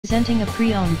Presenting a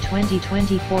pre-owned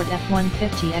 2020 Ford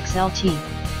F-150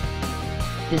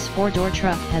 XLT. This four-door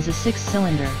truck has a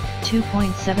six-cylinder,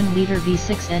 2.7-liter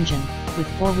V6 engine, with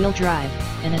four-wheel drive,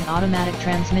 and an automatic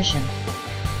transmission.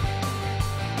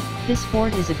 This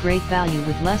Ford is a great value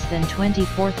with less than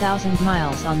 24,000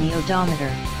 miles on the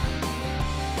odometer.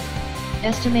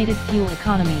 Estimated fuel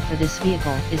economy for this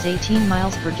vehicle is 18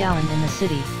 miles per gallon in the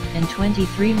city, and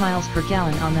 23 miles per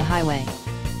gallon on the highway.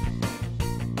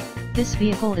 This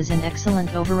vehicle is in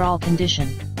excellent overall condition.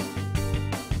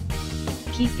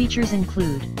 Key features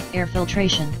include air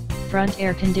filtration, front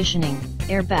air conditioning,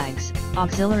 airbags,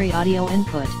 auxiliary audio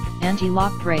input,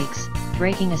 anti-lock brakes,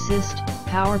 braking assist,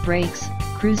 power brakes,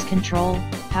 cruise control,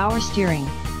 power steering,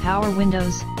 power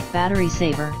windows, battery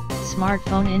saver,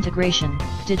 smartphone integration,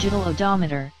 digital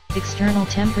odometer, external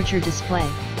temperature display,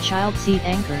 child seat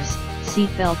anchors, seat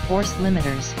belt force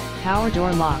limiters, power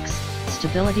door locks,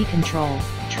 stability control,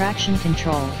 traction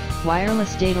control,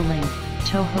 wireless data link,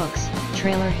 tow hooks,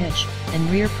 trailer hitch, and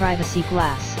rear privacy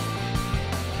glass.